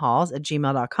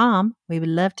horrorinthehalls@gmail.com. We would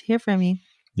love to hear from you.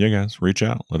 Yeah, guys, reach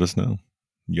out. Let us know.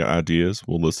 You got ideas?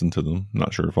 We'll listen to them.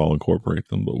 Not sure if I'll incorporate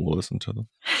them, but we'll listen to them.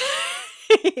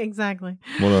 Exactly.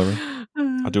 Whatever.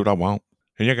 I'll do what I want.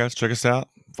 And yeah, guys, check us out.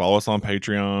 Follow us on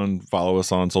Patreon. Follow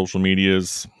us on social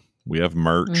medias. We have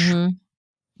merch.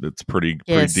 It's pretty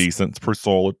Yes. decent. It's pretty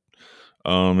solid.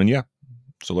 And yeah,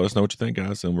 so let us know what you think,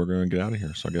 guys, and we're gonna get out of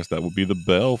here. So I guess that will be the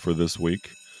bell for this week.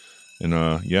 And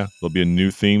yeah, there'll be a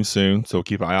new theme soon, so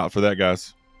keep an eye out for that,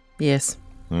 guys. Yes.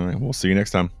 All right, we'll see you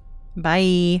next time.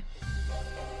 Bye.